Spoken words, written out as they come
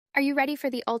Are you ready for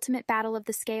the ultimate battle of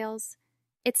the scales?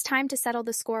 It's time to settle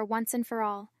the score once and for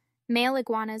all. Male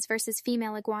iguanas versus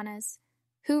female iguanas.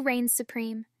 Who reigns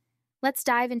supreme? Let's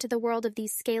dive into the world of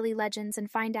these scaly legends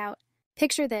and find out.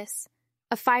 Picture this: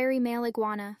 a fiery male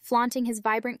iguana, flaunting his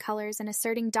vibrant colors and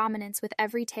asserting dominance with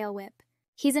every tail whip.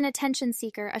 He's an attention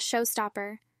seeker, a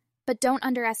showstopper. But don't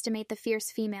underestimate the fierce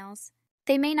females.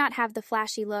 They may not have the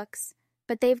flashy looks,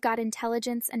 but they've got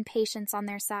intelligence and patience on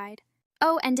their side.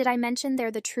 Oh, and did I mention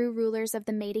they're the true rulers of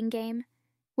the mating game?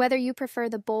 Whether you prefer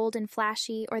the bold and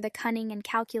flashy or the cunning and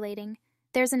calculating,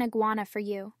 there's an iguana for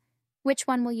you. Which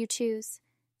one will you choose?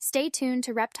 Stay tuned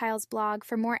to Reptiles blog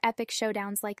for more epic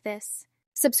showdowns like this.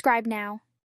 Subscribe now.